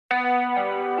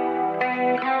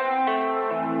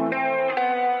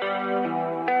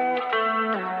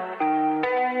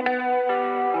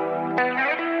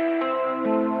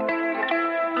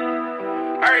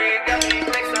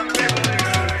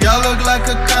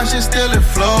Kakashi, still it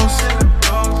flows.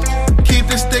 Keep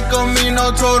the stick on me,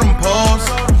 no totem poles.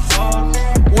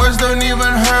 Words don't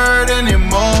even hurt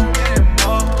anymore.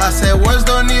 I said words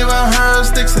don't even hurt,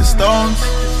 sticks and stones.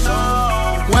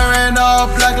 Wearing all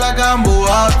black like I'm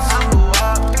Buops.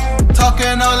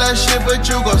 Talking all that shit, but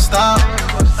you gon' stop.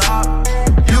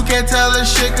 You can't tell the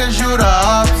shit cause you the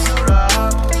ops.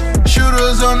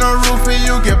 Shooters on the roof and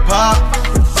you get popped.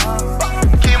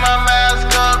 Keep my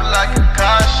mask up like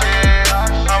Kakashi.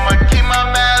 I'ma keep my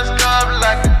mask up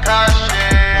like Kakashi.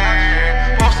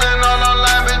 Posting all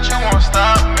online, but you won't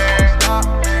stop me.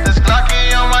 This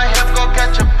Glocky on my hip, go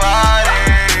catch a body.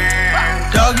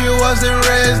 Dog, you wasn't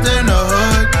raised in the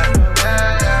hood.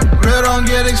 Real don't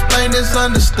get explained, it's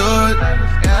understood.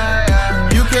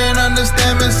 You can't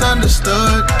understand,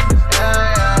 misunderstood.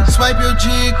 Swipe your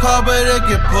G card, but it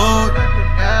get pulled.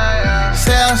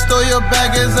 Say I stole your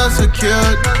bag, it's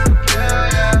unsecured.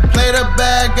 Play the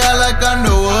bad guy like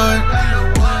Underwood.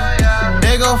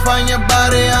 They gon' find your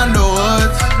body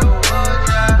underwoods.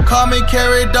 Call me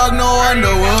Carry Dog, no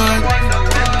Underwood.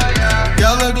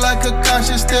 Y'all look like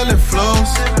Kakashi, still it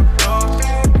flows.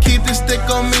 Keep the stick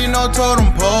on me, no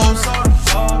totem poles.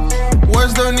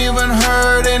 Words don't even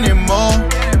hurt anymore.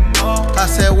 I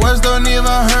said words don't even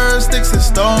hurt, sticks and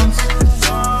stones.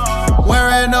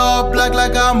 Wearing all black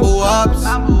like I'm Buops.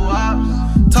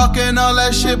 Talking all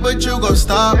that shit, but you gon'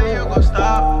 stop.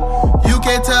 You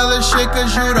can't tell the shit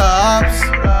cause you the ops.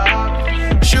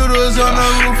 Shooters on the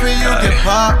roof and you get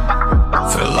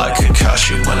popped. Feel like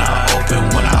Kakashi when I open,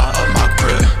 when I up my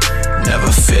grip.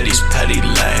 Never fear these petty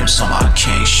lames on my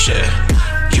king shit.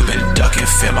 You been ducking,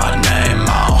 fear my name,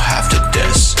 I don't have to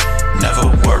diss. Never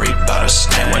worried about a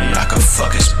snake when I could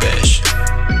fuck his bitch.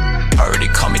 Already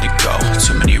called me to go.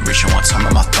 Too many reaching one time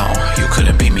on my throne. You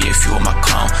couldn't beat me if you were my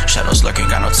clone. Shadows lurking,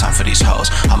 got no time for these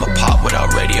hoes. I'm a pop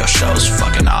without radio shows.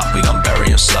 Fucking up, we gon' bury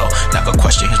him slow. Never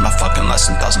question, here's my fucking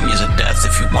lesson. 1,000 years of death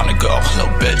if you wanna go, little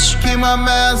bitch. Keep my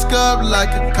mask up like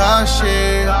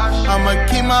Kakashi. I'ma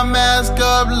keep my mask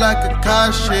up like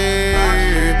Kakashi.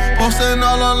 Posting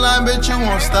all online, bitch, you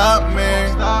won't stop me.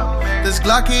 This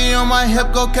Glocky on my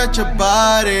hip, go catch a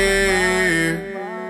body.